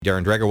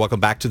Darren Dreger,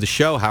 welcome back to the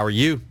show. How are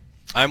you?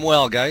 I'm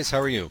well, guys. How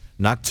are you?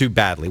 Not too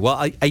badly.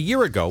 Well, a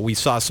year ago, we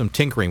saw some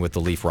tinkering with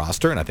the Leaf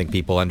roster, and I think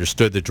people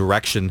understood the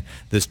direction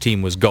this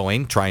team was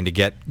going, trying to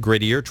get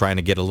grittier, trying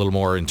to get a little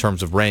more in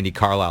terms of Randy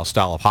Carlyle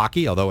style of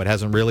hockey, although it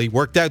hasn't really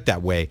worked out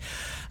that way.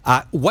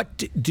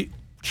 What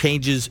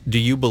changes do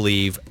you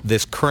believe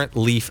this current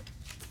Leaf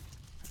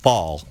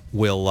fall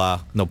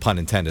will, no pun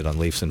intended on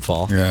Leafs in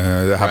fall.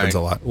 Yeah, that happens a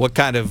lot. What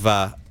kind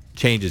of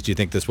changes do you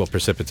think this will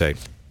precipitate?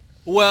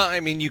 Well, I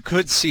mean, you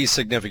could see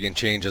significant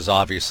changes,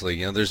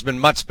 obviously. There's been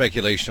much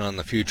speculation on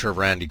the future of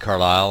Randy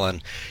Carlyle,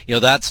 and,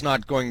 that's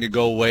not going to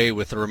go away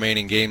with the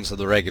remaining games of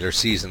the regular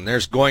season.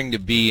 There's going to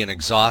be an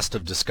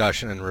exhaustive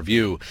discussion and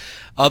review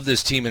of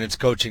this team and its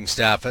coaching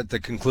staff at the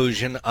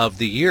conclusion of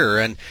the year.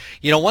 And,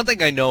 one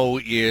thing I know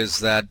is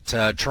that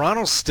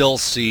Toronto still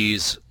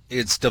sees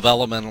its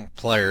developmental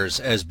players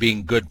as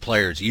being good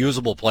players,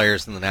 usable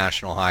players in the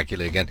National Hockey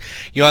League. And,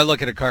 I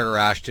look at a Carter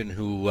Ashton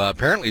who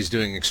apparently is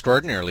doing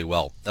extraordinarily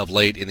well of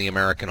late in the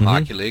American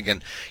Hockey League.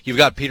 And you've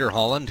got Peter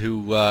Holland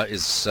who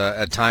is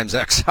at times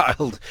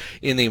exiled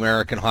in the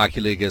American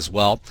Hockey League as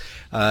well.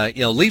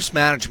 Leafs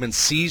management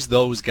sees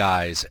those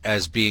guys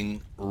as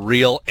being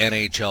real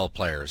NHL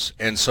players,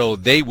 and so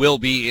they will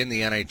be in the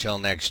NHL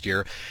next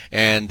year.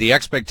 And the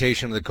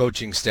expectation of the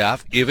coaching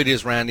staff, if it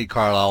is Randy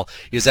Carlyle,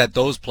 is that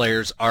those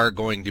players are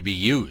going to be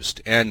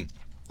used. And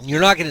you're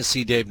not going to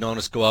see Dave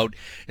Nonis go out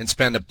and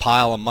spend a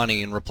pile of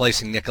money in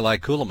replacing Nikolai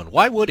Kulemin.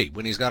 Why would he,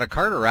 when he's got a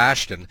Carter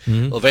Ashton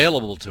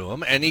available to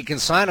him and he can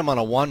sign him on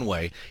a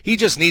one-way? He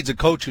just needs a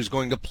coach who's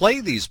going to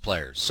play these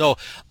players. So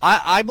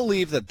I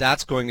believe that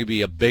that's going to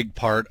be a big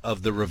part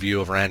of the review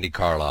of Randy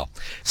Carlyle.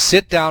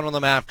 Sit down with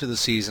him after the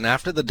season,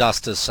 after the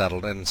dust has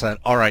settled, and say,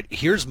 all right,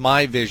 here's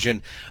my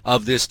vision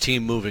of this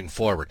team moving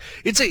forward.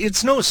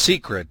 It's no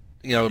secret,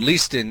 at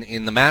least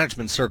in the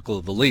management circle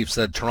of the Leafs,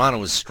 that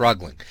Toronto is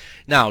struggling.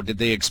 Now, did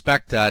they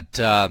expect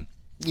that,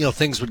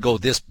 things would go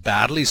this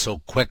badly so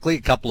quickly?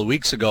 A couple of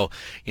weeks ago,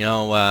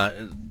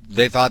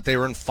 they thought they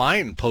were in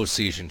fine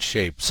postseason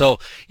shape. So,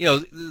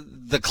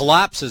 the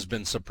collapse has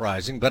been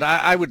surprising, but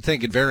I would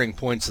think at varying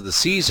points of the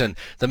season,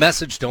 the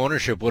message to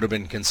ownership would have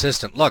been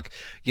consistent. Look,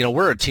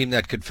 we're a team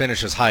that could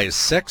finish as high as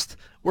 6th.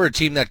 We're a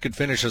team that could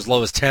finish as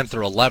low as 10th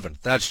or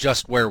 11th. That's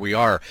just where we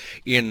are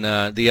in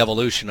the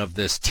evolution of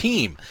this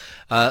team.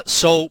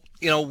 So,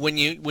 when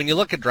you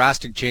look at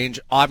drastic change,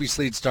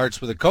 obviously it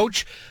starts with a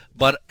coach.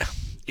 But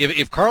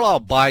if Carlyle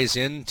buys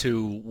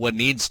into what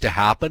needs to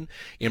happen,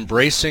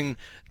 embracing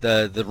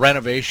the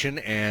renovation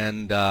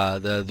and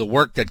the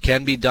work that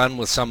can be done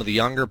with some of the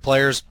younger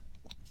players,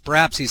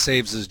 perhaps he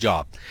saves his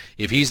job.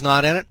 If he's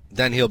not in it,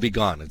 then he'll be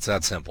gone. It's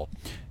that simple.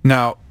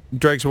 Now,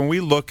 Dregs, when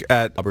we look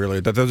at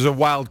earlier, that there's a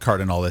wild card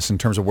in all this in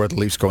terms of where the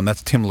Leafs go, and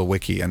that's Tim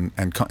Lewicki. And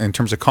in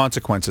terms of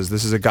consequences,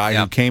 this is a guy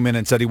who came in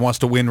and said he wants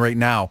to win right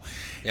now.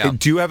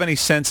 Do you have any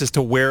sense as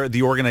to where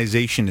the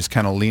organization is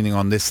kind of leaning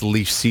on this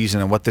Leafs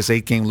season and what this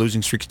 8-game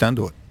losing streak's done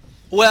to it?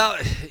 Well,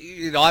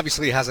 it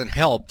obviously hasn't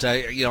helped.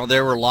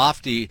 There were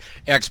lofty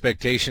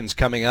expectations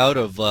coming out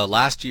of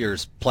last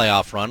year's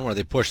playoff run where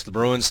they pushed the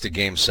Bruins to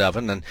Game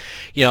 7. And,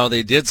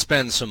 they did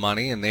spend some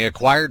money and they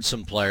acquired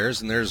some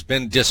players. And there's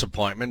been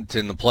disappointment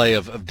in the play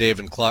of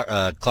David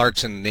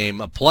Clarkson,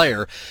 name a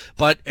player.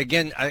 But,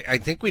 again, I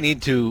think we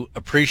need to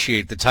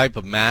appreciate the type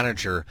of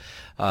manager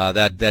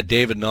that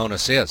David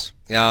Nonis is.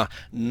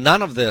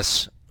 None of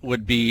this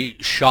would be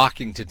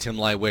shocking to Tim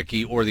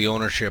Lewicki or the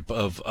ownership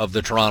of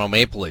the Toronto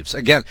Maple Leafs.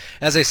 Again,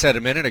 as I said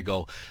a minute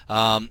ago,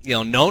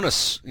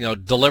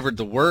 Nonis, delivered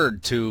the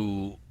word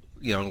to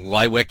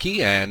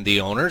Lewicki and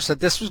the owners that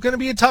this was going to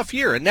be a tough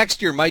year, and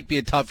next year might be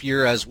a tough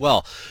year as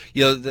well.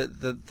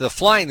 The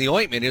fly in the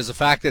ointment is the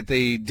fact that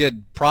they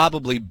did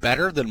probably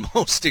better than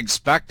most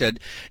expected,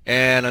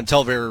 and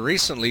until very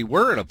recently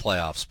were in a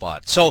playoff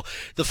spot. So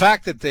the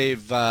fact that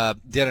they've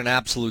did an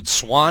absolute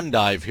swan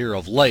dive here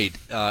of late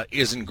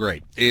isn't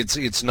great.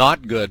 It's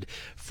not good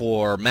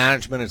for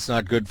management. It's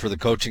not good for the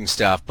coaching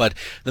staff. But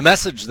the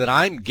message that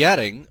I'm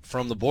getting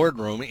from the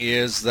boardroom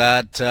is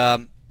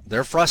that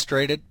they're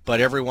frustrated,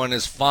 but everyone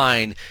is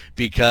fine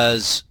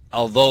because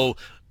although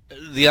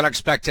the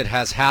unexpected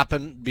has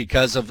happened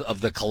because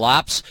of the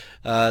collapse,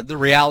 the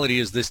reality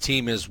is this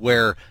team is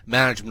where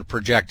management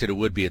projected it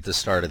would be at the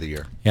start of the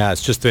year. Yeah,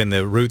 it's just been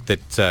the route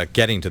that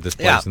getting to this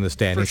place in the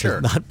standings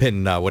has not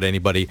been what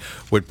anybody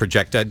would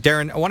project.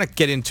 Darren, I want to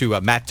get into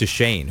Matt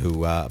Duchene,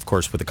 who, of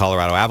course, with the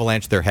Colorado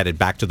Avalanche, they're headed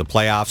back to the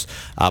playoffs,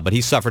 but he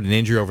suffered an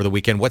injury over the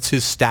weekend. What's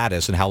his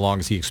status and how long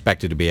is he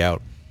expected to be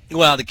out?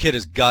 Well, the kid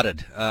is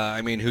gutted.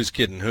 Who's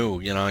kidding who?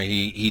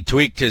 He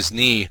tweaked his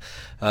knee.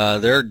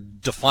 They're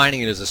defining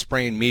it as a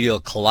sprained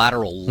medial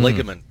collateral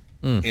ligament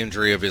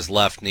injury of his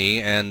left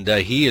knee, and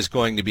he is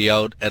going to be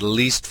out at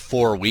least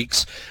 4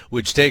 weeks,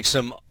 which takes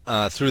him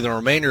through the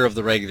remainder of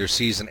the regular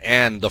season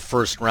and the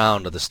first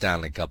round of the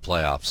Stanley Cup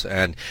playoffs.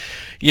 And,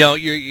 you know,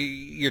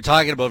 you're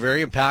talking about a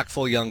very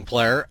impactful young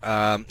player,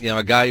 you know,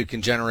 a guy who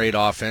can generate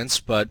offense,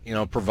 but, you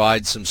know,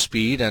 provides some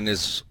speed and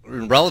is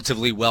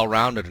relatively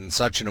well-rounded in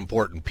such an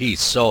important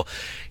piece. So,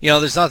 you know,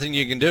 there's nothing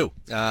you can do.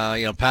 You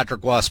know,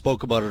 Patrick Roy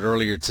spoke about it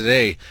earlier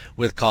today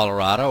with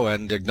Colorado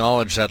and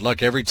acknowledged that,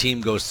 look, every team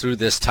goes through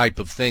this type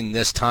of thing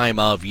this time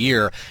of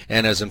year,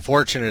 and as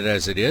unfortunate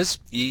as it is,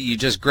 you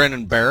just grin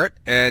and bear it,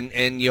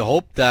 and you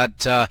hope that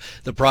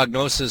the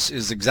prognosis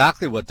is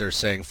exactly what they're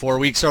saying, 4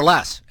 weeks or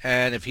less.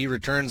 And if he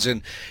returns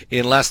in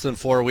less than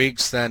 4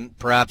 weeks, then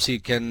perhaps he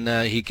can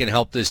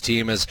help this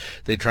team as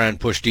they try and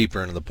push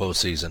deeper into the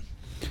postseason.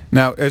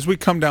 Now, as we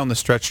come down the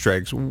stretch,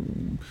 Dregs,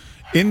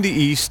 in the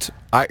East,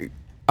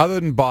 other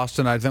than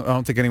Boston, I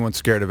don't think anyone's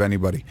scared of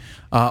anybody.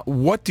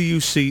 What do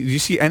you see? Do you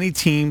see any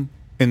team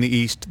in the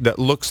East that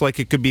looks like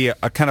it could be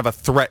a kind of a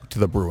threat to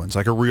the Bruins,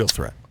 like a real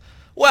threat?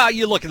 Well,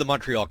 you look at the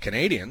Montreal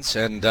Canadiens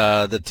and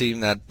the team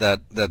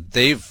that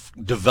they've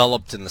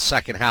developed in the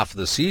second half of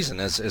the season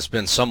has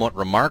been somewhat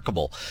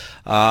remarkable.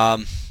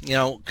 You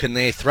know, can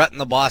they threaten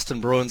the Boston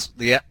Bruins?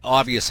 The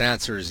obvious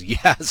answer is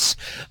yes,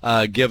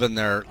 given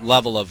their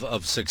level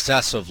of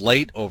success of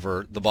late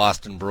over the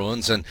Boston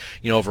Bruins and,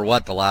 you know, over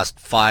the last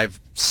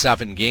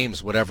 5-7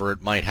 games, whatever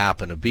it might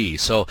happen to be.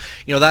 So,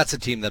 you know, that's a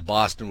team that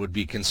Boston would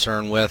be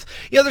concerned with.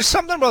 Yeah, there's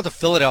something about the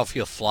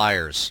Philadelphia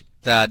Flyers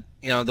that,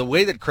 you know, the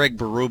way that Craig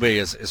Berube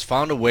has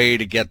found a way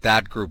to get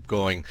that group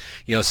going,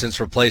 you know, since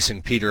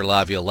replacing Peter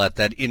Laviolette,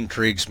 that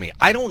intrigues me.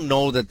 I don't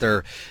know that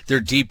they're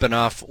deep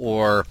enough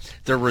or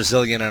they're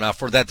resilient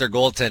enough or that their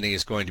goaltending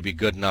is going to be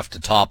good enough to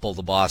topple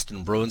the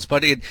Boston Bruins,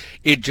 but it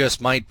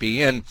just might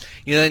be. And,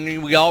 you know,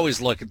 and we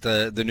always look at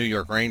the New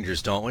York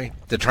Rangers, don't we,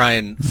 to try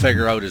and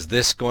figure out, is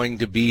this going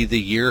to be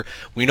the year?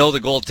 We know the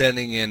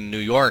goaltending in New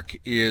York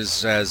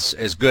is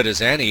as good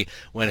as any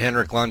when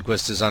Henrik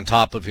Lundqvist is on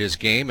top of his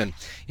game, and,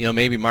 you know,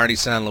 maybe Marty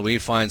St. Louis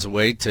finds a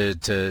way to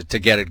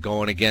get it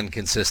going again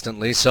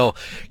consistently. So,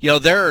 you know,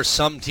 there are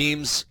some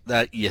teams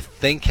that you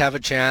think have a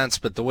chance,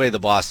 but the way the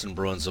Boston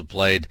Bruins have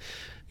played,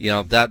 you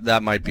know,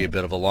 that might be a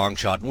bit of a long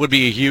shot. It would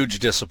be a huge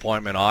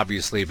disappointment,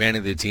 obviously, if any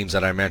of the teams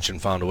that I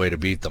mentioned found a way to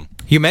beat them.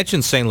 You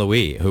mentioned St.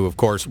 Louis, who, of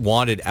course,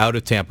 wanted out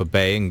of Tampa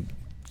Bay and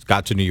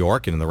got to New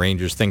York, and the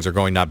Rangers, things are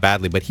going not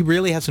badly, but he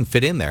really hasn't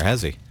fit in there,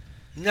 has he?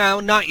 No,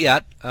 not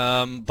yet.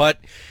 But,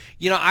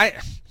 you know,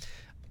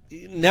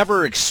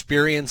 never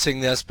experiencing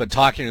this, but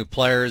talking to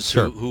players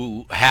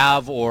who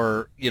have,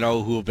 or, you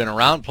know, who have been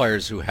around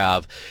players who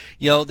have,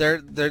 you know,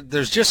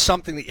 there's just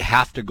something that you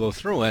have to go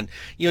through. And,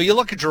 you know, you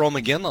look at Jerome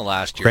McGinley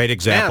last year. Great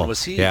example. Man,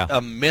 was he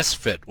a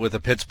misfit with the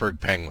Pittsburgh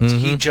Penguins?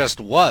 Mm-hmm. He just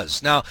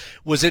was. Now,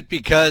 was it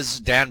because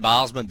Dan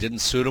Bylsma didn't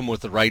suit him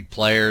with the right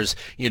players?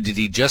 You know, did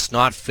he just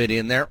not fit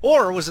in there?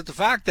 Or was it the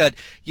fact that,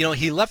 you know,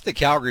 he left the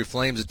Calgary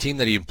Flames, a team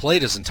that he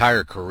played his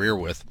entire career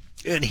with,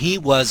 and he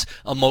was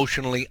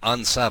emotionally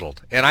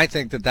unsettled? And I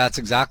think that that's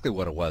exactly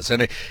what it was.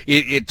 And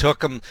it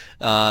took him,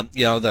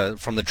 you know,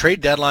 from the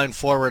trade deadline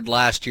forward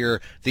last year,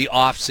 the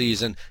off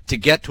season, to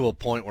get to a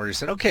point where he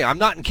said, okay, I'm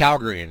not in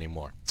Calgary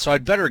anymore, so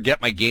I'd better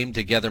get my game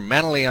together.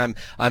 Mentally, I'm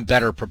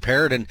better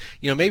prepared. And,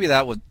 you know, maybe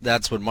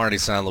that's what Marty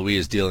St. Louis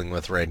is dealing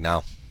with right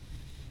now.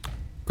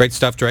 Great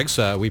stuff, Dregs.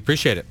 We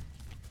appreciate it.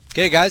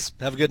 Okay, guys,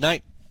 have a good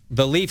night.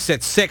 The Leafs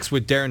at 6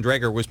 with Darren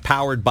Dreger was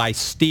powered by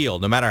Steel.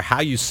 No matter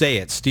how you say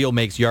it, Steel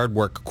makes yard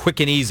work quick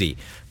and easy.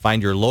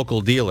 Find your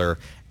local dealer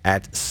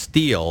at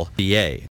Steel.ca.